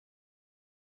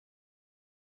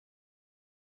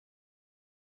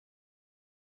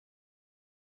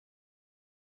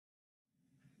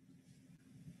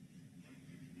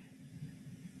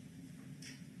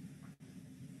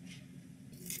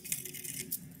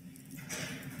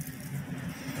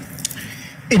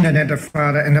In the name of the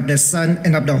Father, and of the Son,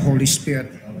 and of the Holy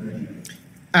Spirit.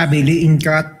 I believe in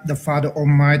God, the Father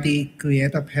Almighty,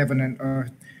 creator of heaven and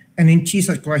earth, and in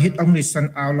Jesus Christ, His only Son,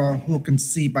 our Lord, who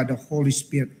conceived by the Holy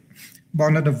Spirit,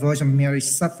 born of the Virgin Mary,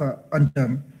 suffered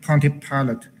under Pontius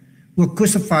Pilate, was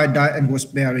crucified, died, and was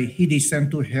buried. He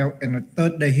descended to hell, and the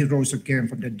third day He rose again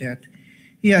from the dead.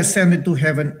 He ascended to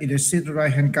heaven. It is seated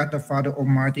right hand God, the Father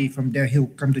Almighty. From there He will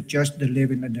come to judge the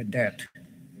living and the dead.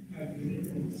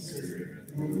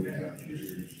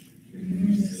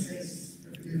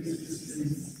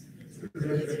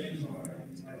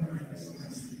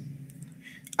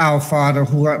 Our Father,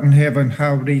 who art in heaven,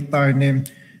 hallowed be thy name.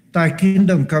 Thy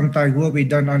kingdom come, thy will be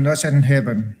done on earth as in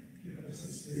heaven.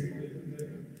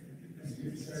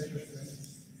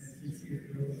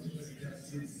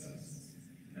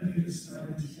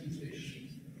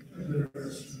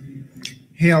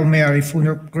 Hail Mary, full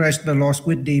of grace, the Lord is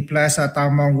with thee. Blessed art thou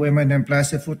among women, and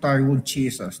blessed is the fruit of thy womb,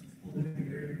 Jesus.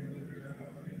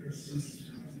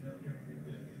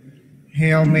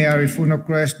 Hail Mary, full of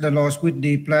grace, the Lord is with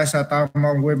thee. Blessed art thou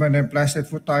among women, and blessed is the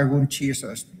fruit of thy womb,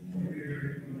 Jesus.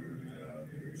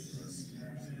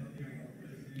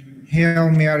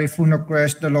 Hail Mary, full of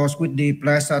grace, the Lord is with thee.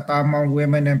 Blessed art thou among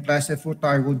women, and blessed is the fruit of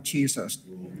thy womb, Jesus.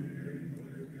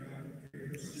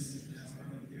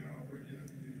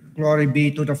 Glory be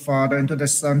to the Father, and to the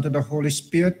Son, and to the Holy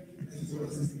Spirit.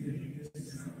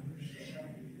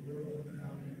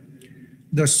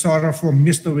 The sorrowful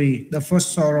mystery, the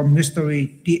first sorrow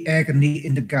mystery, the agony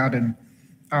in the garden.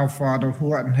 Our Father,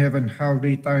 who art in heaven, hallowed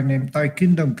be thy name. Thy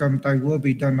kingdom come, thy will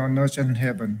be done on earth as in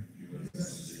heaven.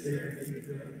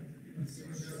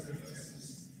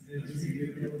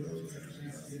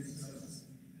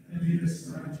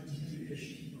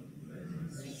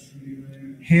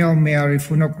 Hail Mary,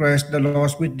 full of grace, the Lord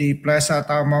is with thee. Blessed art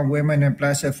thou among women, and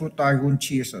blessed is the fruit of thy womb,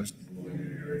 Jesus.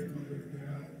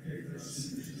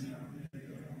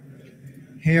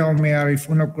 Hail Mary,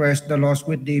 full of grace, the Lord is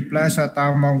with thee. Blessed art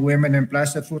thou among women, and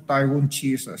blessed is the fruit of thy womb,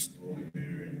 Jesus.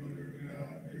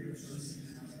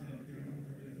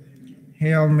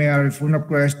 Hail Mary, full of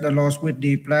grace, the Lord is with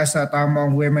thee. Blessed art thou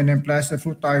among women, and blessed is the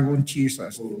fruit of thy womb,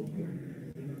 Jesus.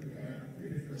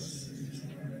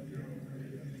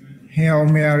 Hail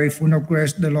Mary, full of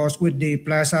grace, the Lord is with thee.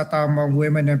 Blessed art thou among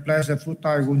women, and blessed is the fruit of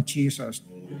thy womb, Jesus.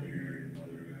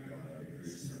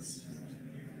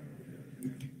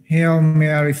 Hail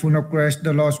Mary, full of grace,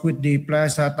 the Lord is with thee.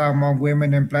 Blessed art thou among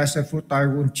women, and blessed is the fruit of thy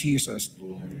womb, Jesus.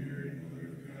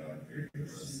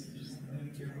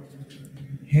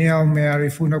 Hail Mary,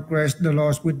 full of grace, the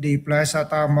Lord is with thee. Blessed art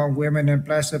thou among women, and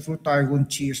blessed is the fruit of thy womb,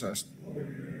 Jesus.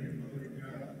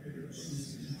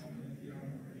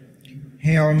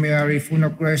 Hail Mary, full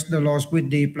of grace, the Lord is with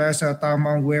thee. Blessed art thou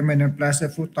among women, and blessed is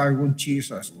the fruit of thy womb,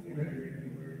 Jesus.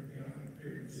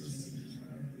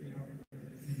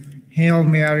 Hail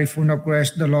Mary, full of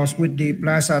grace, the Lord is with thee.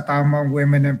 Blessed art thou among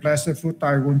women, and blessed is the fruit of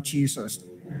thy womb, Jesus.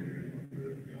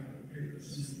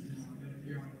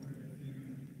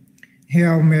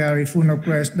 Hail Mary, full of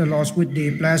grace, the Lord is with thee.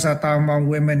 Blessed art thou among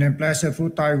women, and blessed is the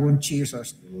fruit of thy womb,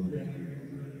 Jesus.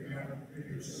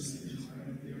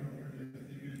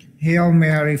 Hail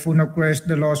Mary, full of grace,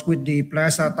 the Lord is with thee.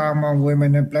 Blessed art thou among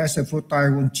women, and blessed is the fruit of thy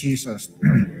womb, Jesus.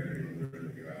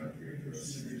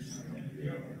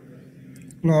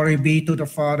 Glory be to the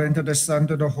Father, and to the Son, and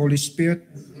to the Holy Spirit.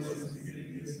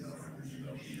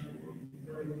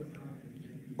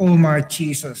 O my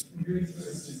Jesus,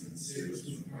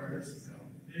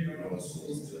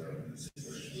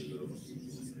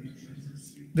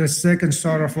 the second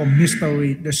sorrowful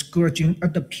mystery, the scourging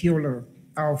of the pillar.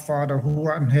 Our Father, who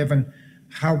art in heaven,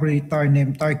 hallowed be thy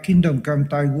name. Thy kingdom come,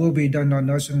 thy will be done on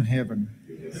earth as in heaven.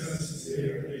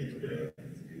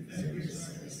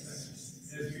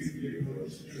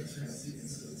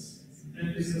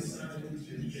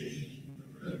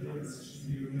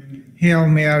 Hail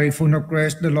Mary, full of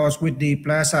grace, the Lord is with thee.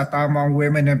 Blessed art thou among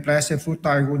women, and blessed is the fruit of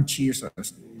thy womb,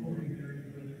 Jesus.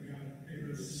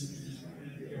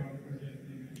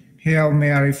 Hail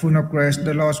Mary, full of grace,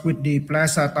 the Lord is with thee.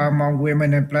 Blessed art thou among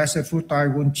women, and blessed is the fruit of thy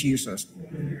womb, Jesus.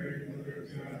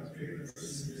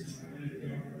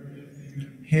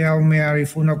 Hail Mary,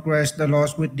 full of grace, the Lord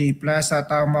is with thee. Blessed art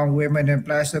thou among women, and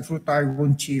blessed is the fruit of thy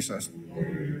womb, Jesus.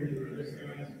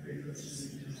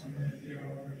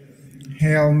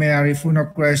 Hail Mary, full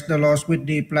of grace, the Lord is with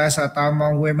thee. Blessed art thou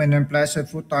among women, and blessed is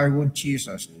the fruit of thy womb,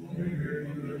 Jesus.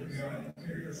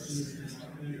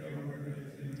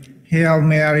 Hail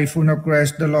Mary, full of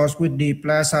grace, the Lord is with thee.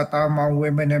 Blessed art thou among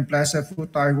women, and blessed is the fruit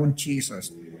of thy womb,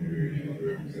 Jesus.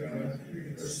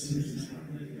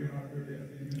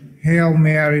 Hail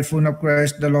Mary, full of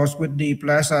grace, the Lord is with thee.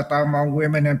 Blessed art thou among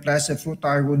women, and blessed fruit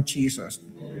thy womb, Jesus.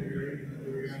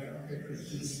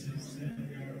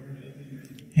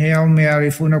 Hail Mary,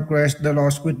 full of grace, the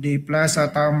Lord is with thee. Blessed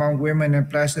art thou among women, and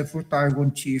blessed fruit thy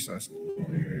womb, Jesus.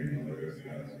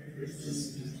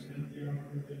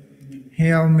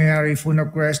 Hail Mary, full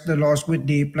of grace, the Lord is with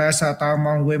thee. Blessed art thou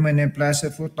among women, and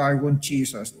blessed fruit thy womb,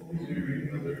 Jesus.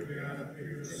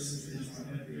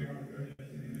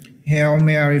 Hail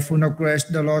Mary, full of grace,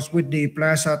 the Lord is with thee.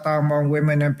 Blessed art thou among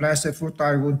women, and blessed fruit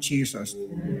thy womb, Jesus.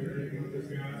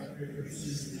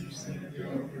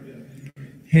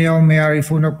 Hail Mary,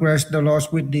 full of grace, the Lord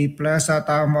is with thee. Blessed art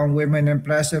thou among women, and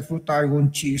blessed fruit thy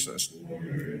womb, Jesus.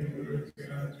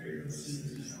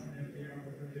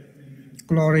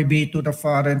 Glory be to the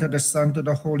Father, and to the Son, and to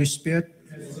the Holy Spirit.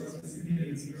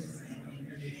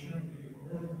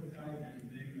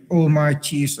 O my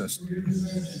Jesus.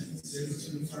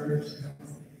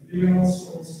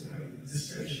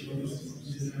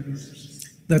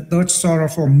 The third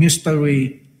sorrowful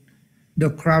mystery, the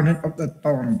crowning of the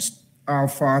thorns. Our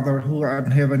Father, who art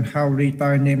in heaven, hallowed be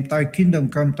thy name. Thy kingdom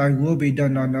come, thy will be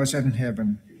done on earth as in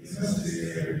heaven.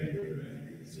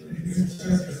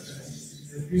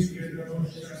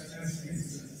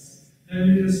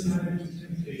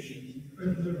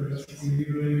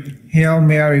 Hail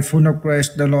Mary, full of grace,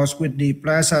 the Lord is with thee.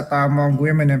 Blessed art thou among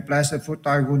women, and blessed fruit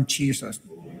thy womb, Jesus.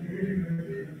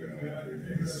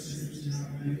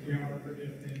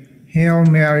 Hail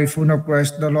Mary, full of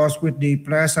grace, the Lord is with thee.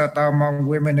 Blessed art thou among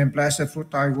women, and blessed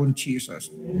fruit thy womb, Jesus.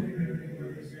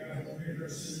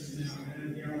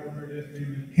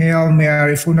 Hail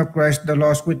Mary, full of grace, the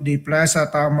Lord is with thee. Blessed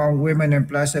art thou among women, and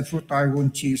blessed fruit thy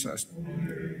womb, Jesus.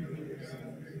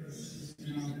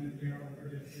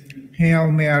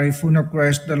 Hail Mary, full of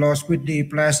grace, the Lord is with thee.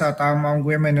 Blessed art thou among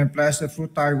women, and blessed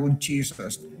fruit thy womb,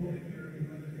 Jesus.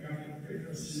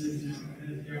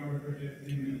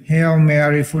 Hail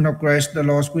Mary, full of grace, the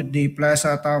Lord is with thee. Blessed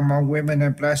art thou among women,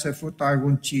 and blessed fruit thy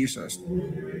womb, Jesus.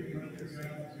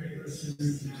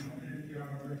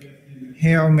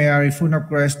 Hail Mary, full of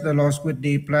grace, the Lord is with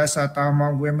thee. Blessed art thou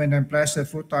among women, and blessed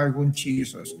fruit thy womb,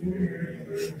 Jesus.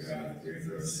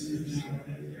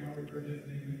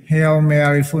 Hail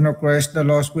Mary, full of grace, the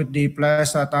Lord is with thee.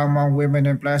 Blessed art thou among women,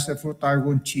 and blessed fruit thy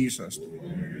womb, Jesus.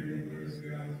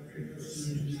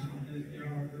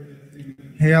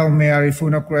 Hail Mary,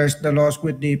 full of grace, the Lord is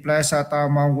with thee. Blessed art thou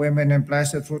among women, and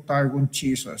blessed fruit thy womb,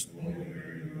 Jesus.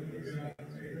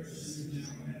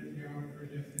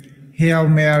 Hail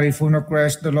Mary, full of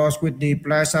grace, the Lord is with thee.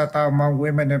 Blessed art thou among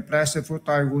women, and blessed fruit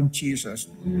thy womb, Jesus.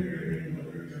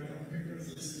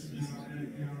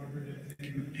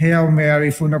 Hail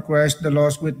Mary, full of grace, the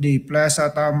Lord is with thee. Blessed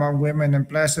art thou among women, and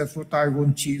blessed fruit thy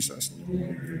womb, Jesus.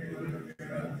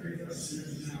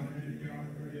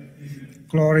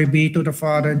 Glory be to the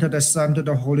Father, and to the Son, and to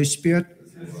the Holy Spirit.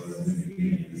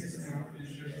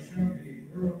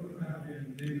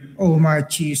 O my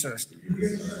Jesus.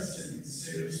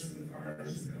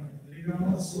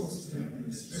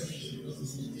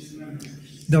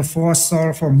 The fourth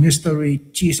sorrowful mystery,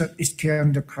 Jesus is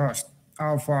carrying the cross.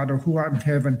 Our Father, who art in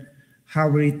heaven,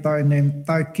 hallowed be thy name.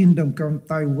 Thy kingdom come,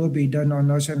 thy will be done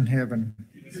on earth as in heaven.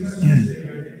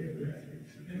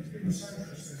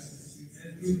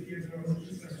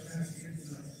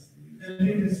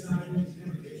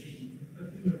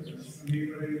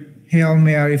 Hail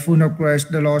Mary, full of grace,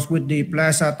 the Lord is with thee.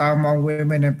 Blessed art thou among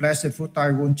women, and blessed fruit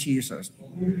thy womb, Jesus.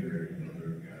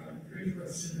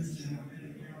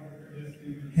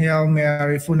 Hail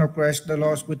Mary, full of grace, the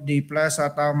Lord is with thee. Blessed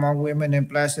art thou among women, and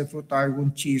blessed fruit thy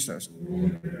womb, Jesus.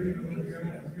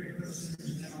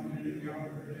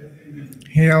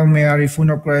 Hail Mary,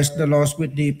 full of grace, the Lord is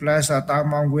with thee. Blessed art thou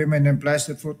among women, and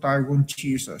blessed fruit thy womb,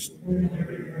 Jesus.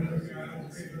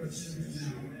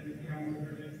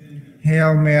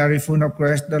 Hail Mary, full of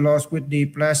grace, the Lord is with thee.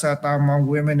 Blessed art thou among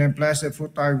women, and blessed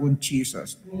fruit thy womb,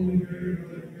 Jesus.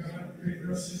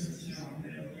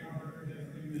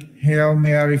 Hail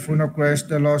Mary, full of grace,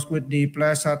 the Lord is with thee.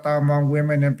 Blessed art thou among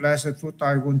women, and blessed fruit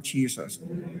thy womb, Jesus.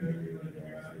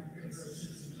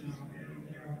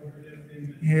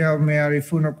 Hail Mary,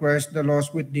 full of grace, the Lord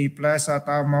is with thee. Blessed art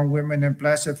thou among women, and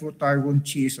blessed fruit thy womb,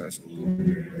 Jesus.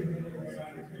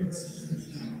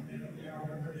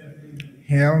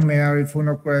 Hail Mary, full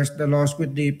of grace, the Lord is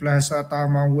with thee. Blessed art thou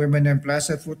among women, and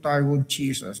blessed fruit thy womb,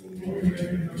 Jesus.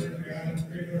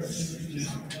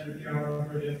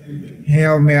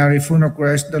 Hail Mary, full of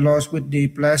grace, the Lord is with thee.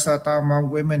 Blessed art thou among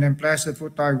women, and blessed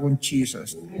fruit thy womb,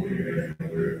 Jesus.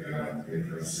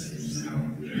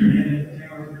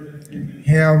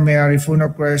 Hail Mary, full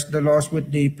of grace, the Lord is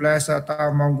with thee. Blessed art thou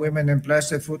among women, and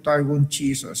blessed fruit thy womb,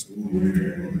 Jesus.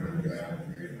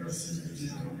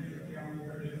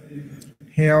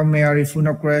 Hail Mary, full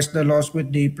of grace, the Lord is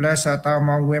with thee. Blessed art thou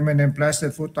among women, and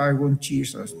blessed fruit thy womb,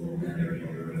 Jesus.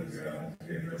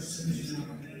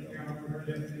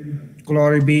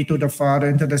 Glory be to the Father,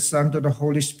 and to the Son, and to the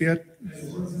Holy Spirit.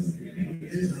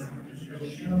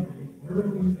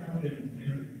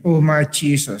 O my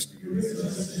Jesus.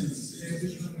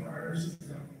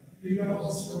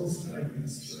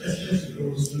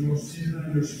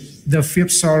 The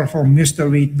fifth sorrowful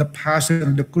mystery, the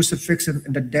passion, the crucifixion,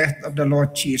 and the death of the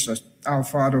Lord Jesus. Our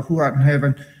Father, who art in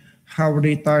heaven, hallowed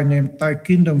be thy name. Thy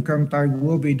kingdom come, thy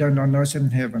will be done on earth and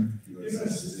in heaven.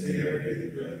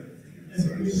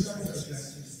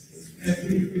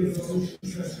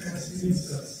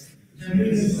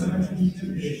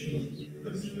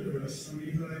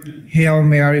 Hail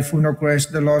Mary, full of grace,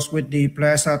 the Lord is with thee.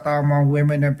 Blessed art thou among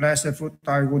women, and blessed fruit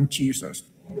thy womb, Jesus.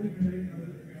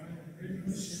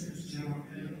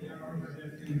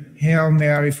 Hail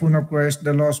Mary, full of grace,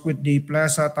 the Lord is with thee.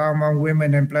 Blessed art thou among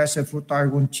women, and blessed fruit thy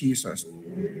womb, Jesus.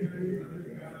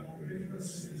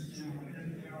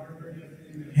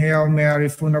 Hail Mary,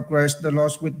 full of grace, the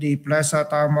Lord is with thee. Blessed art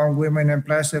thou among women, and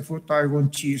blessed fruit thy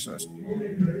womb, Jesus.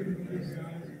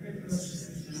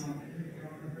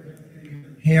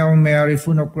 Hail Mary,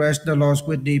 full of grace, the Lord is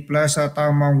with thee. Blessed art thou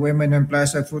among women, and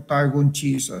blessed fruit thy womb,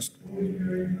 Jesus.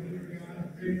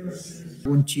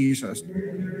 Jesus.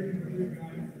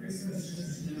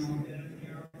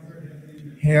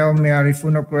 Hail Mary,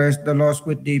 full of grace, the Lord is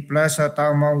with thee. Blessed art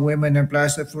thou among women, and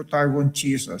blessed fruit thy womb,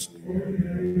 Jesus.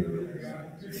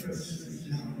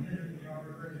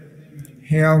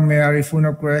 Hail Mary, full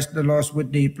of grace, the Lord is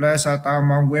with thee. Blessed art thou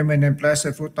among women, and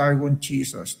blessed fruit thy womb,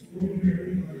 Jesus.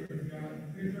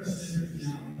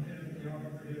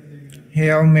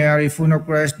 Hail Mary, full of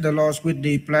grace, the Lord is with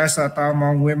thee. Blessed art thou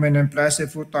among women, and blessed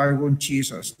fruit thy womb,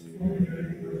 Jesus.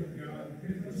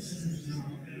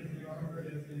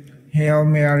 Hail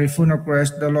Mary, full of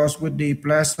grace, the Lord is with thee.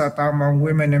 Blessed art thou among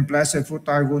women, and blessed fruit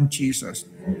thy womb, Jesus.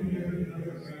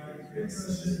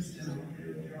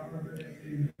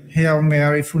 Hail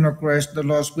Mary, full of grace, the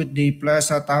Lord is with thee.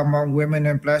 Blessed art thou among women,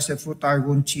 and blessed fruit thy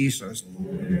womb, Jesus.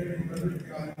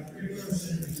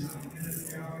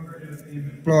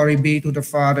 Glory be to the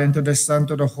Father, and to the Son, and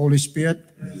to the Holy Spirit.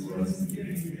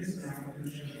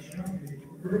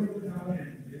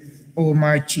 O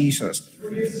my Jesus.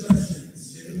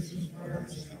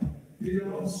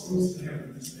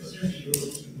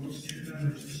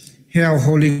 Hail,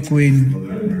 Holy Queen.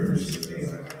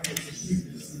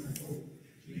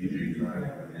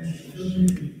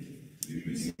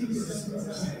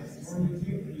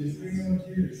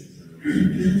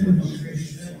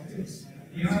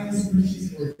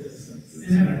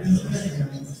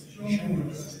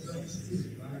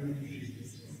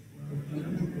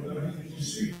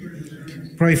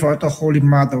 Pray for the Holy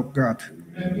Mother of God.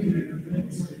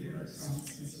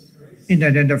 In the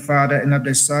name of the Father, and of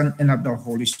the Son, and of the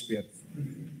Holy Spirit.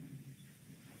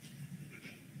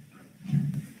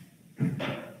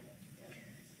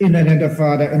 In the name of the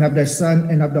Father, and of the Son,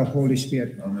 and of the Holy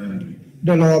Spirit. Amen.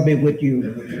 The Lord be with you.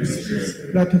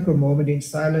 Let us take a moment in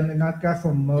silence and ask God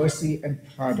for mercy and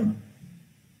pardon.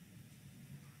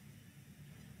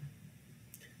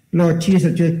 Lord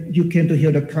Jesus, you came to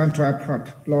heal the contrite heart.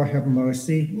 Lord, have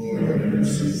mercy. Lord, have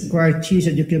mercy. Christ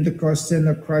Jesus, you came to cause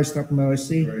sinner. Christ, have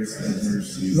mercy. Christ, have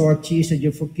mercy. Lord Jesus,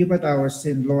 you forgive us our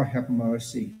sin. Lord, have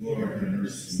mercy. Lord, have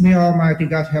mercy. May Almighty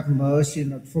God have mercy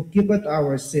and forgive us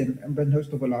our sin and bring us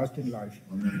to everlasting life.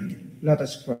 Amen. Let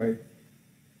us pray.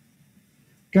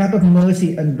 God of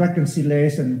mercy and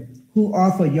reconciliation, who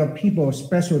offer your people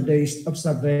special days of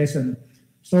salvation,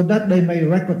 so that they may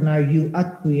recognize you as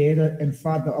Creator and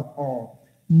Father of all,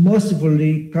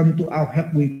 mercifully come to our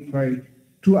help, we pray,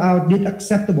 throughout this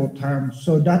acceptable time,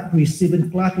 so that receiving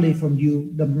gladly from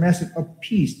you the message of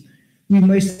peace, we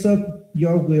may serve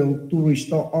your will to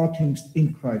restore all things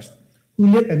in Christ, who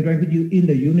live and reign with you in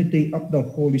the unity of the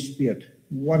Holy Spirit,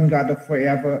 one God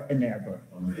forever and ever.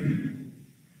 Amen.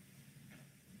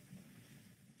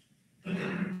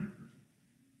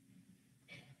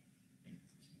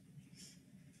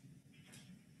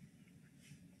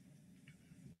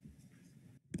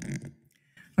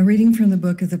 A reading from the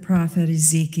book of the prophet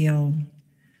Ezekiel.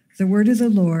 The word of the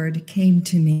Lord came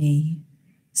to me,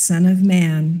 Son of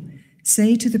man,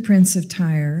 say to the prince of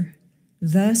Tyre,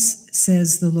 thus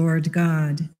says the Lord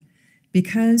God,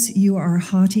 because you are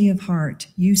haughty of heart,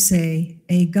 you say,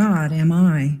 a god am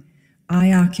I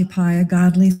occupy a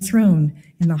godly throne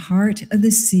in the heart of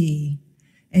the sea,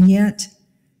 and yet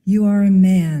You are a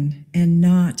man and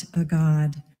not a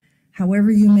god,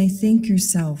 however you may think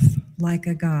yourself like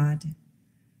a god.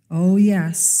 Oh,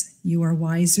 yes, you are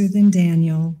wiser than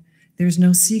Daniel. There's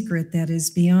no secret that is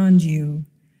beyond you.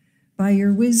 By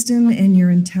your wisdom and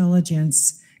your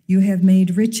intelligence, you have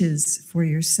made riches for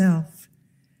yourself.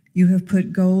 You have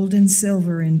put gold and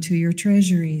silver into your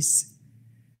treasuries.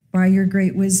 By your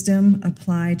great wisdom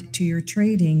applied to your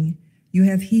trading, you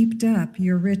have heaped up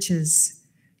your riches.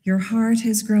 Your heart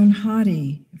has grown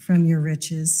haughty from your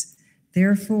riches.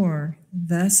 Therefore,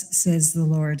 thus says the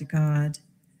Lord God,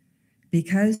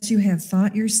 because you have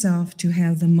thought yourself to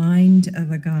have the mind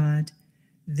of a god,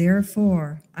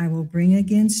 therefore I will bring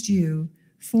against you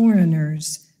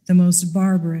foreigners, the most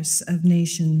barbarous of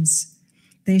nations.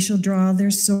 They shall draw their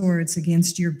swords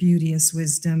against your beauteous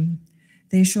wisdom.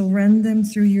 They shall run them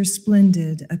through your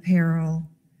splendid apparel.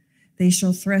 They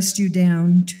shall thrust you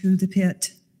down to the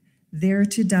pit, there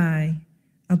to die,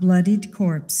 a bloodied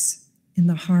corpse in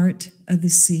the heart of the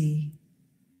sea.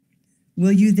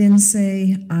 Will you then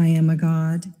say, I am a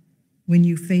god, when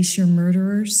you face your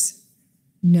murderers?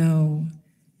 No,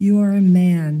 you are a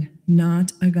man,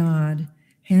 not a god,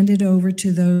 handed over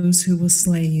to those who will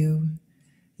slay you.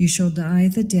 You shall die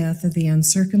the death of the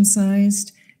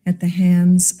uncircumcised at the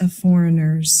hands of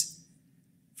foreigners.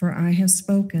 For I have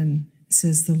spoken,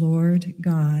 says the Lord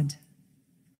God.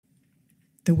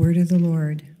 The word of the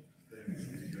Lord.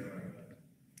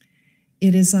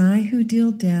 It is I who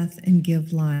deal death and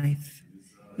give life.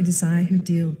 It is I who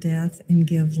deal death and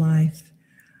give life.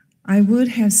 I would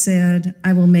have said,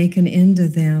 I will make an end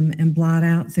of them and blot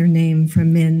out their name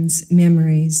from men's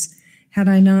memories, had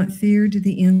I not feared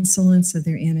the insolence of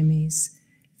their enemies,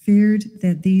 feared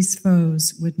that these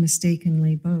foes would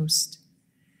mistakenly boast.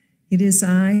 It is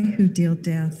I who deal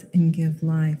death and give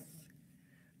life.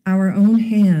 Our own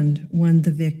hand won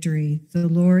the victory. The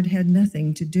Lord had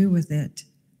nothing to do with it.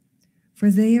 For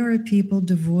they are a people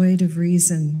devoid of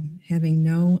reason, having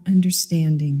no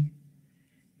understanding.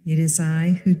 It is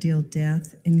I who deal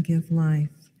death and give life.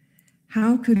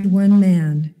 How could one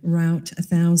man rout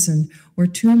 1,000, or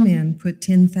two men put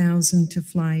 10,000 to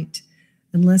flight,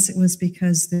 unless it was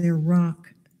because their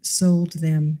rock sold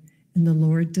them and the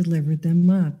Lord delivered them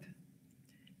up?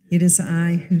 It is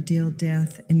I who deal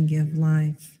death and give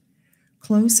life.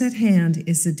 Close at hand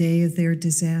is the day of their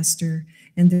disaster,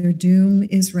 and their doom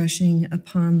is rushing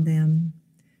upon them.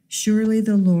 Surely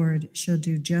the Lord shall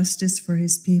do justice for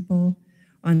his people.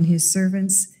 On his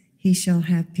servants he shall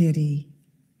have pity.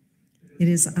 It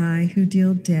is I who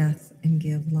deal death and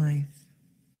give life.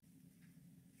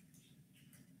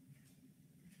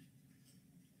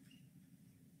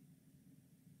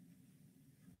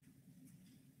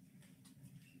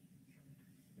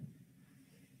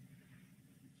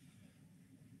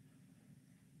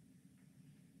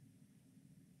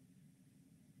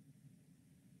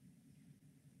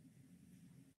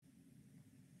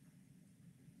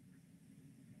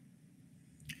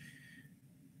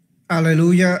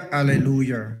 Alleluia,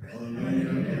 alleluia.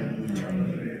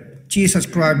 Jesus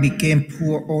Christ became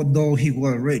poor although he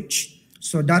was rich,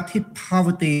 so that in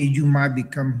poverty you might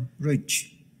become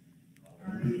rich.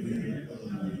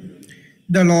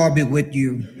 The Lord be with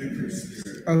you.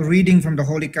 A reading from the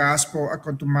Holy Gospel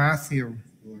according to Matthew.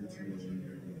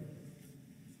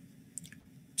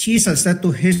 Jesus said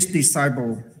to his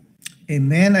disciples,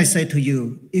 Amen, I say to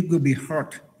you, it will be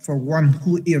hard for one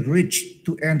who is rich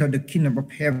to enter the kingdom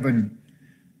of heaven.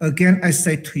 Again, I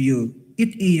say to you,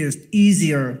 it is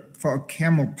easier for a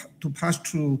camel to pass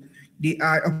through the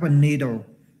eye of a needle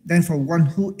than for one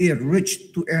who is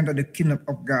rich to enter the kingdom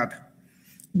of God.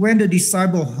 When the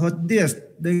disciples heard this,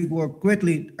 they were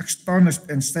greatly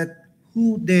astonished and said,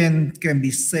 Who then can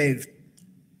be saved?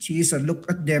 Jesus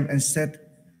looked at them and said,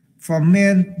 For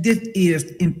men this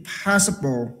is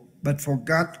impossible, but for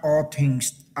God all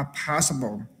things are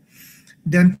possible.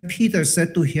 Then Peter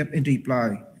said to him in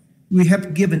reply, We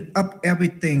have given up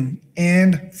everything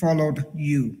and followed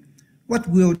you. What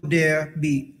will there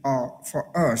be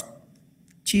for us?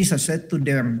 Jesus said to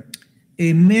them,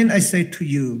 Amen, I say to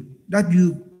you, that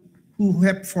you who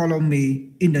have followed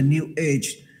me in the new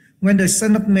age, when the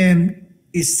Son of Man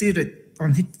is seated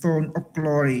on his throne of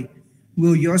glory,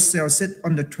 will yourself sit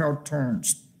on the 12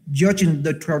 thrones, judging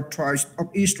the 12 tribes of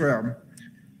Israel.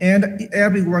 And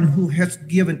everyone who has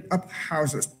given up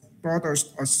houses,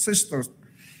 brothers or sisters,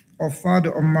 or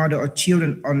father or mother or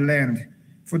children or land,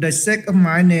 for the sake of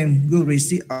my name will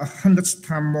receive 100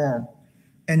 times more,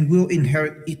 and will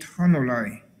inherit eternal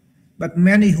life. But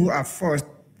many who are first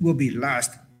will be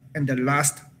last, and the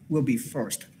last will be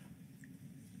first.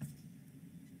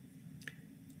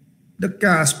 The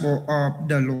Gospel of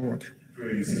the Lord.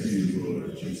 Praise to you,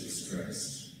 Lord Jesus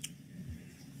Christ.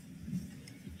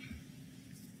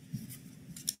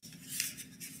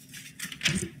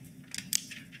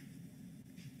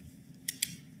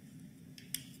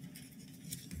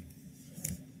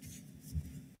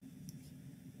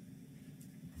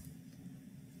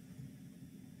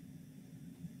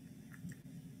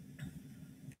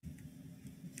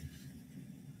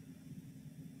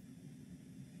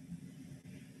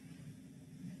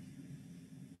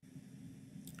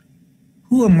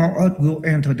 Who among us will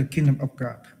enter the kingdom of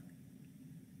God?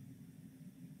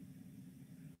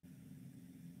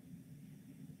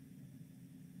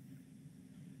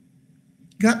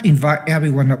 God invites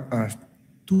every one of us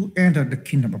to enter the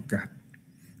kingdom of God.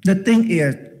 The thing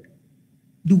is,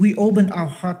 do we open our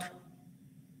heart,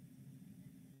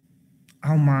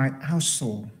 our mind, our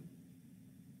soul,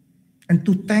 and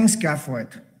to thank God for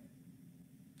it,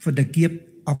 for the gift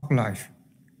of life,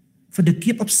 for the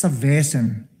gift of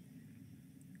salvation,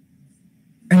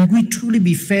 and we truly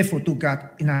be faithful to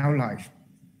God in our life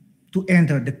to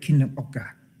enter the kingdom of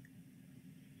God.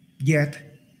 Yet,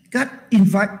 God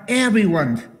invites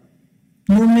everyone,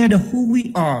 no matter who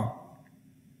we are,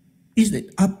 is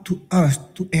it up to us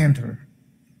to enter.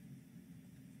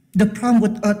 The problem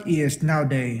with us is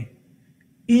nowadays,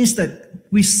 instead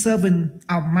we serving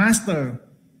our master,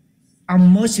 our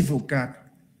merciful God,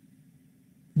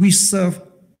 we serve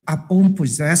our own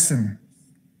possession,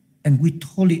 and we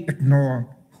totally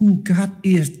ignore who God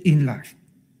is in life.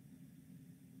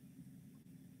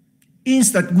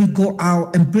 Instead, we go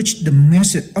out and preach the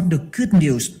message of the good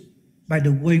news by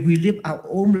the way we live our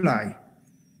own life.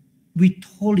 We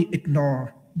totally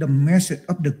ignore the message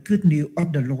of the good news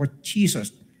of the Lord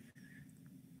Jesus.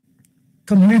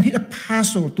 Command his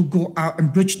apostle to go out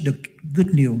and preach the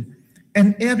good news.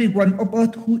 And every one of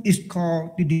us who is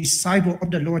called the disciple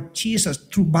of the Lord Jesus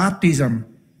through baptism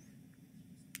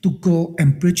to go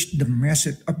and preach the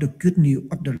message of the good news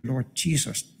of the Lord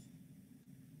Jesus.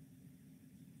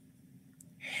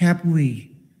 Have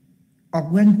we, or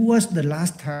when was the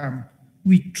last time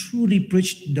we truly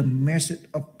preached the message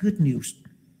of good news?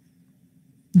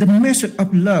 The message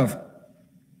of love,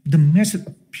 the message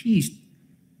of peace,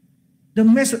 the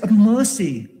message of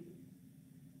mercy,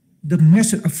 the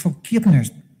message of forgiveness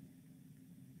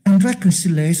and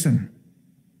reconciliation.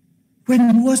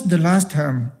 When was the last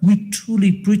time we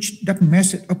truly preached that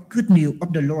message of good news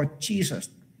of the Lord Jesus?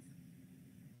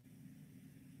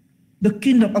 The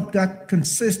kingdom of God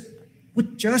consists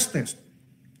with justice.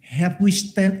 Have we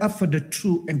stand up for the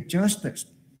truth and justice?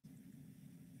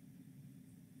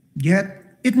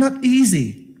 Yet, it's not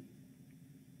easy.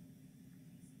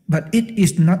 But it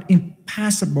is not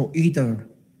impossible either.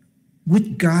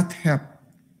 With God's help,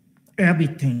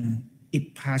 everything is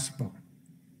possible.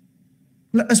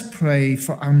 Let us pray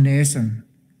for our nation.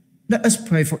 Let us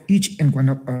pray for each and one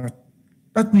of us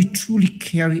that we truly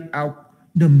carry out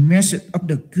the message of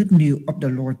the good news of the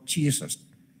Lord Jesus,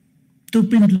 to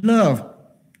bring love,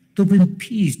 to bring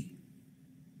peace,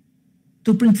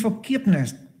 to bring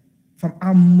forgiveness from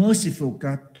our merciful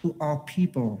God to our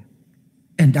people.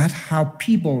 And that's how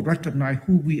people recognize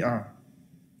who we are.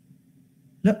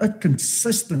 Let us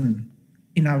consistent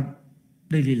in our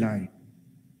daily life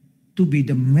to be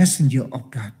the messenger of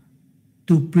God,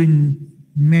 to bring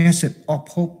message of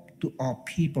hope to our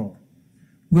people.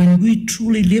 When we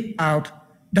truly live out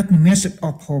that message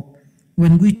of hope,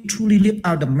 when we truly live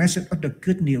out the message of the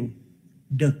good news,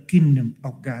 the kingdom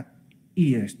of God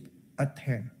is at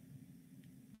hand.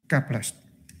 God bless.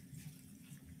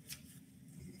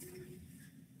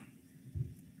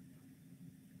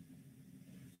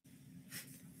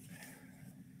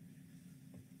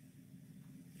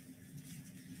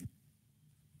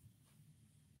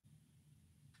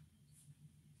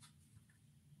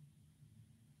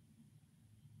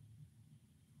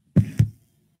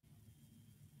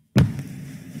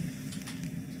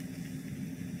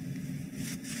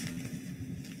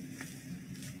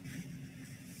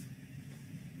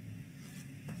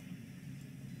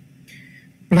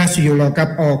 Bless you, Lord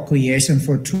God, all creation,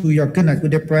 for through your goodness,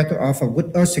 with the bread to offer,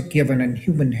 with us given and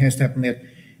human hands have made,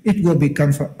 it will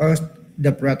become for us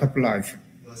the bread of life.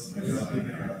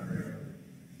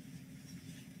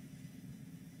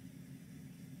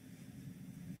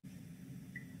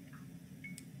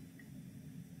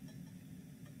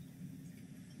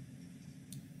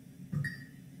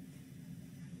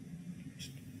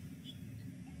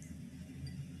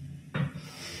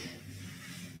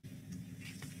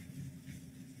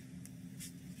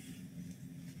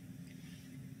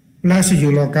 Bless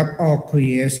you, Lord God, all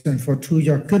creation, for through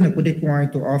your goodness, with it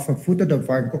wine to offer food of the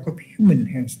vine of human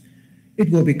hands, it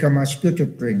will become our spiritual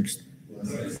drinks.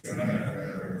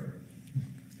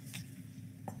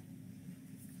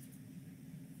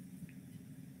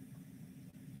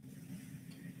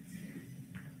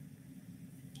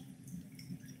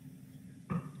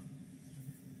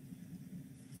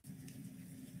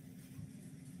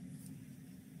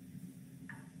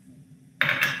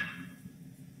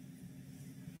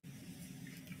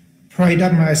 Pray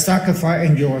that my sacrifice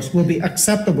and yours will be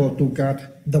acceptable to God,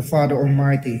 the Father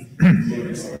Almighty.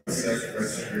 Lord, accept our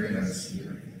sacrifice very nicely,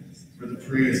 for the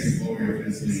praise and glory of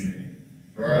his name,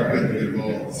 for our good and good of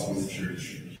all his holy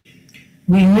church.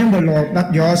 Remember, Lord,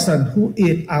 that your Son, who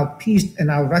is our peace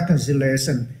and our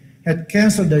reconciliation, had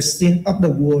canceled the sin of the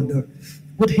world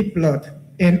with his blood.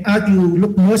 And as you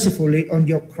look mercifully on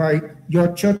your Christ,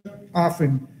 your church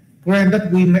offering, grant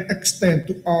that we may extend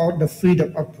to all the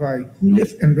freedom of Christ, who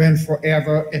lives and reigns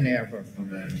forever and ever.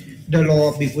 Amen. The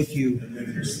Lord be with you. And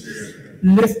with your spirit,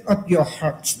 Lift up your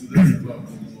hearts. lift up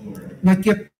the Lord. Let's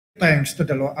give thanks to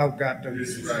the Lord our God. It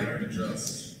is right and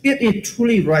just. It is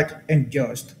truly right and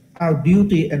just, our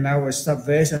duty and our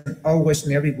salvation, always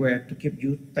and everywhere, to give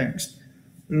you thanks.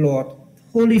 Lord,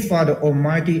 Holy Father,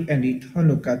 Almighty and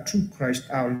eternal God, through Christ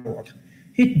our Lord.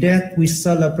 His death we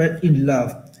celebrate in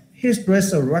love. His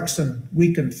resurrection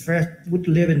we confess with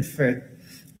living faith.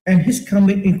 And his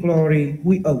coming in glory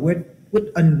we await with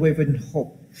unwavering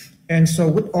hope. And so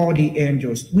with all the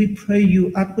angels, we pray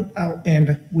you at without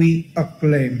end we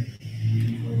acclaim.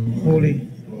 Holy,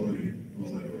 Holy,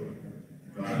 holy Lord,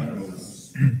 God of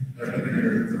hosts, heaven and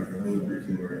earth are full of your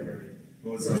glory.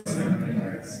 Hosanna in the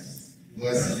highest.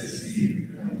 Blessed is he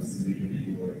who comes in the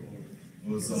name of the Lord.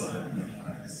 Hosanna in the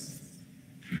highest.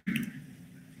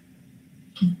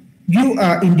 you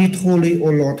are indeed holy, O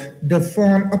Lord, the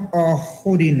fount of all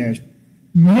holiness.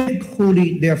 Make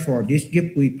holy, therefore, this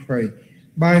gift we pray,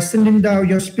 by sending down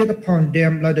your Spirit upon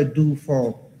them like the dew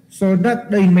fall, so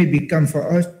that they may become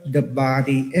for us the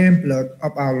body and blood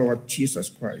of our Lord Jesus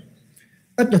Christ.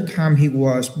 At the time he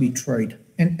was betrayed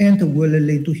and entered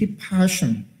willingly to his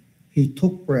passion, he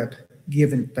took bread,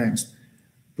 giving thanks,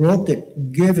 broke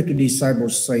it, gave it to the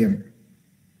disciples, saying,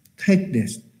 "Take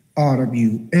this, all of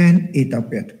you, and eat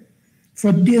of it.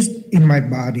 For this is my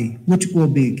body, which will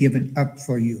be given up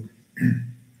for you."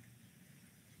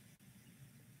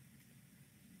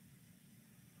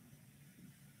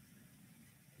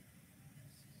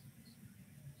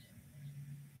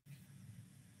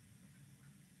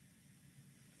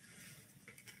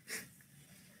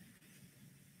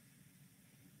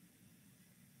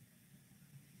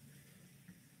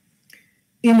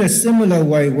 In a similar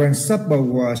way, when supper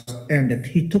was ended,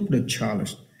 he took the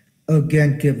chalice,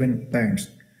 again giving thanks,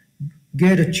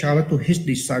 gave the chalice to his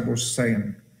disciples,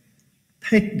 saying,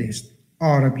 "Take this,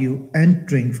 all of you, and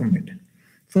drink from it.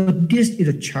 For this is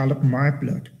the chalice of my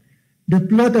blood, the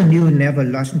blood of the new and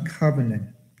everlasting covenant,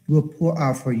 will pour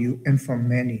out for you and for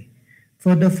many.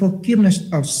 For the forgiveness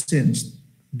of sins,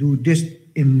 do this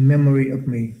in memory of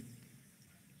me."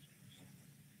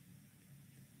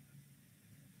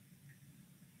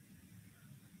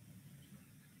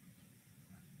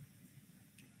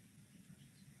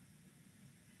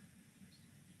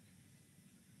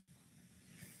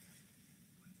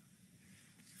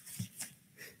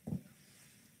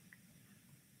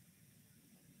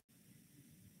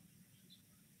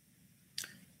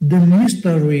 The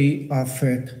mystery of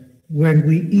faith. When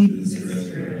we eat,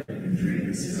 And drink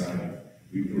this cup,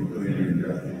 we proclaim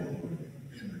your death, Lord,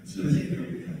 until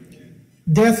you come.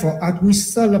 therefore, as we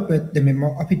celebrate the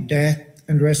memory of his death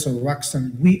and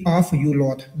resurrection, we offer you,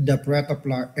 Lord, the bread of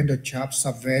life and the cup of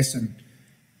salvation,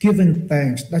 giving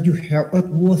thanks that you have us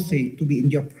worthy to be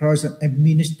in your presence and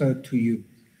minister to you.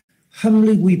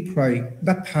 Humbly we pray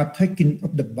that partaking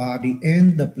of the body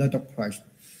and the blood of Christ,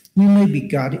 we may be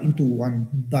gathered into one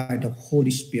by the Holy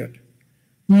Spirit.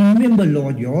 Remember,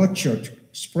 Lord, your church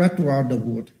spread throughout the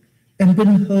world, and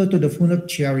bring her to the full of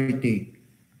charity,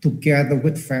 together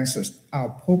with Francis, our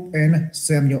Pope, and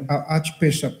Samuel, our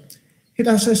Archbishop, his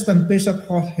assistant Bishop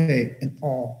Jorge, and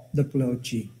all the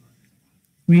clergy.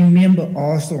 Remember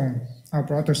also our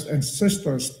brothers and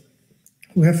sisters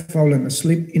who have fallen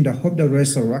asleep in the hope of the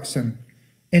resurrection,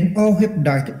 and all who have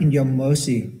died in your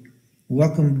mercy.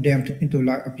 Welcome them into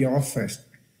light of your faith.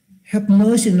 Have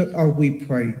mercy on us, we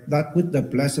pray, that with the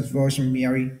Blessed Virgin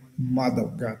Mary, Mother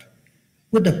of God,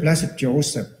 with the Blessed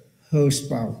Joseph, her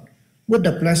spouse, with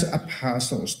the blessed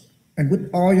apostles, and with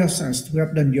all your saints who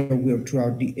have done your will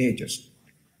throughout the ages,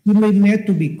 we may meet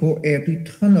to be co-heirs to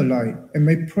eternal life, and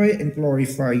may pray and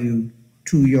glorify you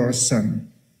through your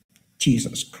Son,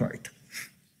 Jesus Christ.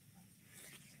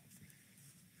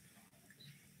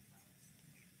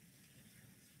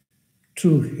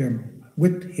 Through him,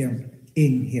 with him,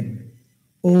 in him.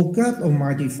 O God,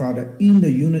 Almighty Father, in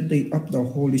the unity of the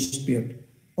Holy Spirit,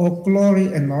 all glory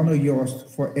and honor yours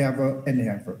forever and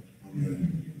ever.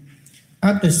 Amen.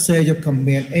 At the Savior's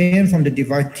command and from the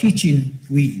divine teaching,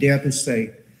 we dare to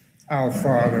say, Our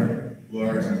Father, Who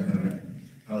art in heaven,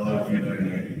 hallowed be thy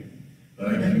name.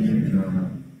 Thy kingdom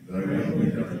come, thy will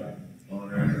be done, on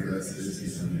earth as it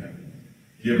is in heaven.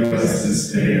 Give us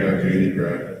this day our daily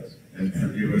bread, and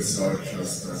forgive us our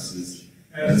trespasses,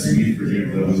 as we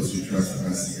forgive those who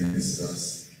trespass against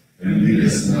us. And lead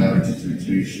us not into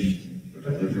temptation,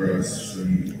 but deliver us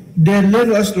from evil.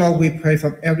 Deliver us, Lord, we pray,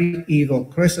 from every evil.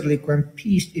 Graciously grant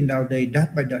peace in our day,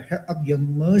 that by the help of your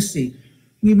mercy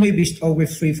we may be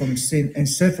always free from sin and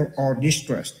safe from all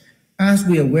distress, as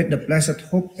we await the blessed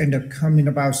hope and the coming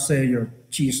of our Savior,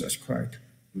 Jesus Christ.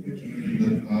 For the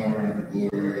kingdom, the power, and the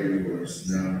glory are yours,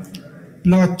 now and forever.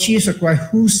 Lord Jesus Christ,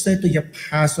 who said to your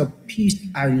apostle, peace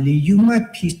I leave you, my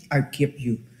peace I give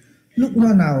you. Look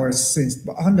not on our sins,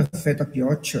 but on the faith of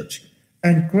your church,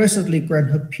 and graciously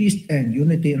grant her peace and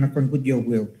unity in accordance with your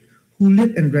will, who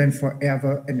live and reign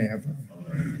forever and ever.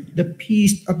 Amen. The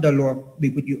peace of the Lord be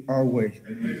with you always.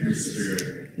 And with your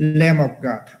spirit. Lamb of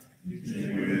God, You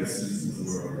take away the sins of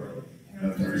the world.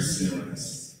 Have mercy on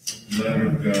us. Lamb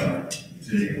of God,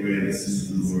 you take away the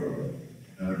sins of the world.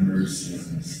 Have mercy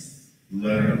on us.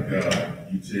 Lamb of God,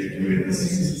 you take away the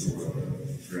sins of the world.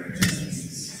 Grant us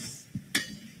peace.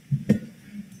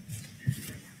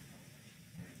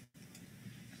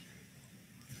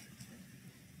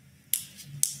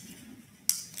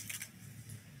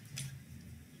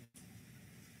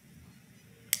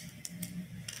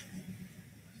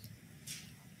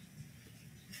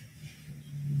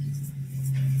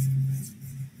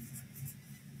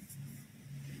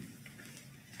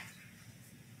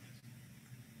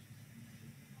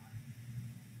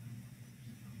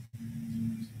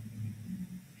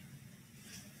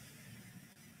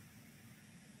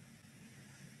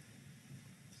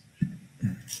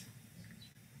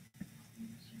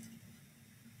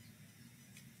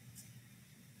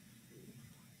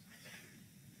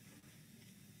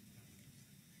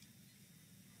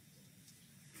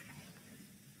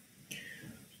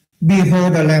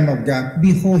 behold the Lamb of God,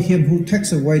 behold him who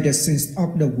takes away the sins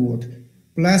of the world.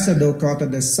 Blessed O God,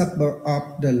 the supper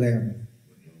of the Lamb.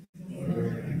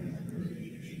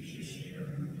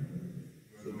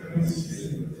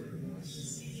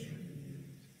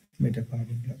 May the power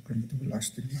of blood come to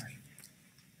lasting life.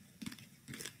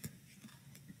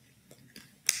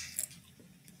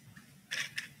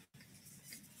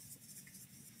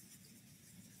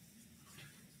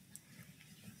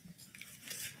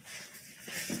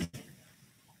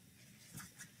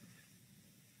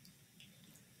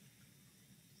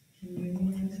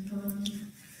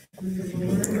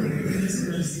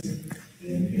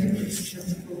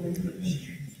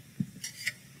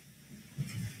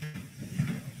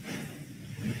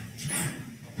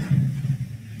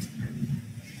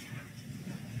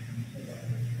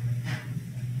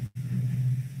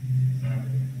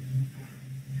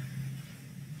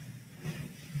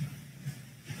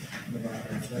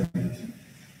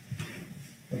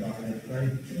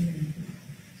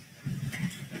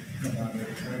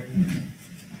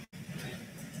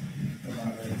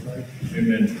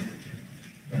 Amen.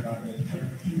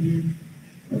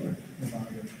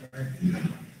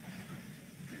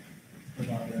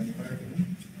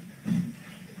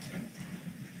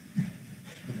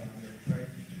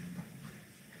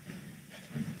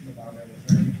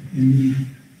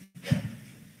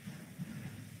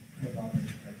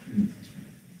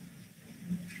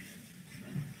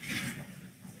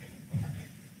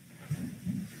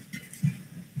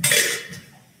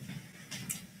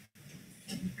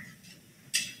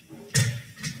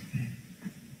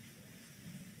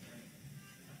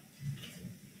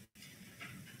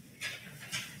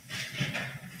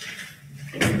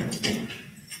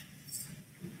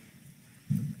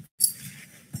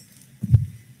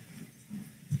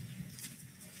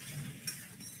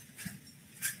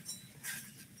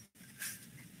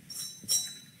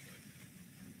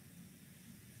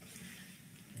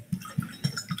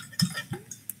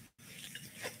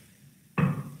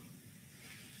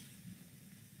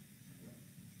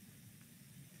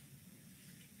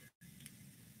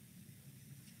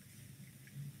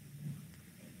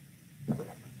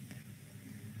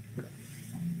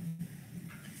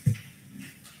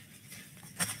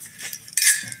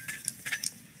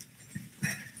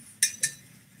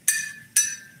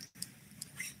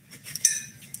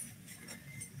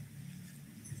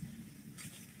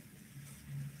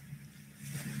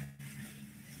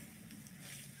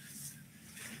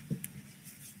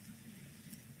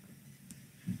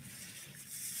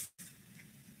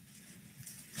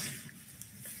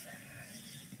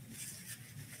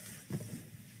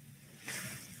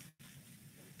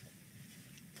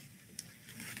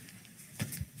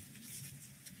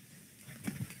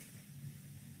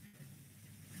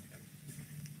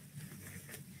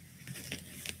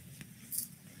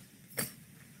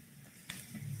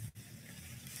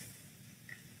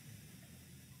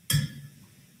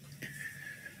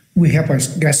 We have a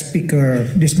guest speaker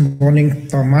this morning,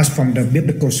 Thomas from the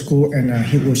Biblical School, and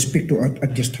he will speak to us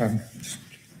at this time.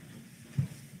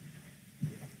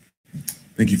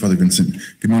 Thank you, Father Vincent.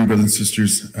 Good morning, brothers and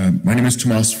sisters. My name is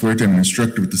Tomas Fuerte. I'm an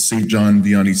instructor with the St. John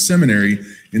Vianney Seminary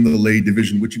in the lay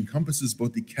division, which encompasses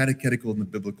both the catechetical and the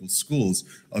biblical schools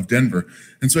of Denver.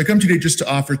 And so I come today just to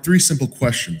offer 3 simple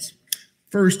questions.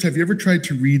 First, have you ever tried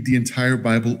to read the entire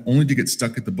Bible only to get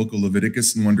stuck at the book of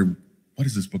Leviticus and wonder, what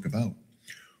is this book about?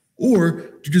 Or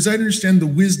do you desire to understand the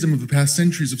wisdom of the past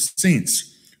centuries of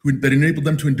saints that enabled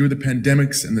them to endure the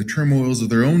pandemics and the turmoils of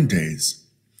their own days?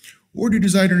 Or do you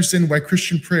desire to understand why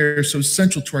Christian prayer is so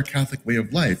central to our Catholic way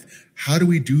of life? How do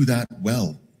we do that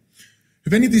well?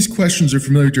 If any of these questions are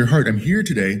familiar to your heart, I'm here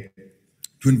today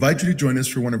to invite you to join us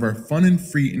for one of our fun and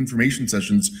free information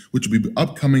sessions, which will be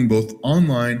upcoming both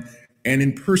online and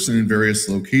in person in various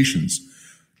locations.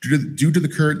 Due to the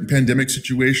current pandemic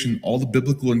situation, all the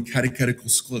biblical and catechetical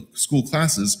school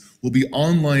classes will be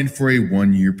online for a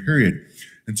 1-year period.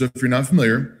 And so if you're not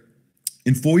familiar,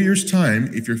 in 4 years'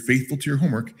 time, if you're faithful to your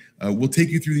homework, we'll take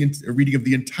you through the reading of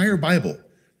the entire Bible,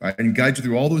 right, and guide you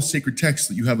through all those sacred texts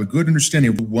so that you have a good understanding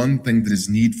of the one thing that is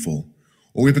needful.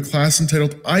 Or we have a class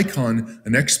entitled Icon,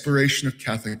 an exploration of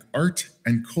Catholic art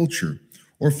and culture.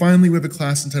 Or finally, we have a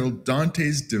class entitled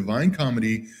Dante's Divine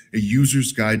Comedy, a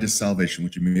user's guide to salvation,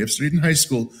 which you may have studied in high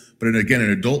school, but again, at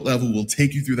an adult level, we'll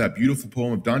take you through that beautiful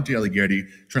poem of Dante Alighieri,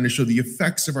 trying to show the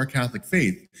effects of our Catholic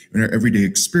faith in our everyday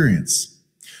experience.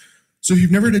 So if you've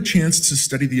never had a chance to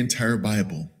study the entire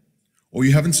Bible, or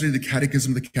you haven't studied the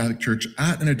Catechism of the Catholic Church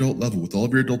at an adult level with all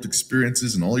of your adult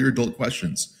experiences and all your adult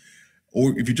questions,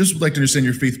 or if you just would like to understand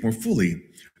your faith more fully,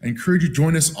 I encourage you to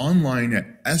join us online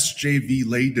at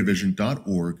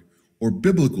sjvlaydivision.org or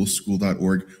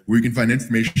biblicalschool.org, where you can find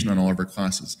information on all of our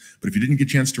classes. But if you didn't get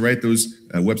a chance to write those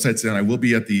websites down, I will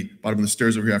be at the bottom of the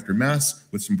stairs over here after Mass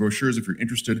with some brochures if you're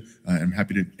interested. I'm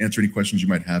happy to answer any questions you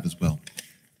might have as well.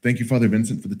 Thank you, Father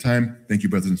Vincent, for the time. Thank you,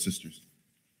 brothers and sisters.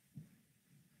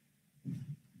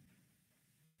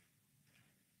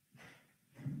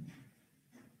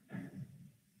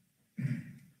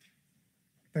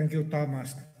 Thank you,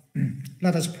 Thomas.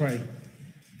 Let us pray.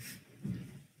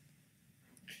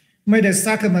 May the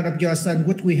sacrament of your Son,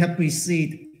 which we have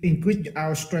received, increase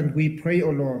our strength, we pray,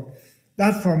 O Lord,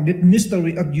 that from the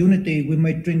mystery of unity we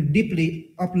may drink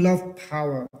deeply of love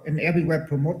power and everywhere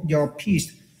promote your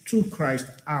peace through Christ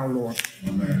our Lord.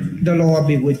 Amen. The Lord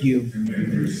be with you.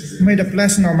 Amen. May the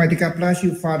blessing of Almighty God bless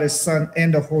you, Father, Son,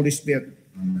 and the Holy Spirit.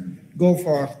 Amen. Go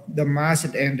forth, the Mass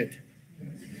is ended.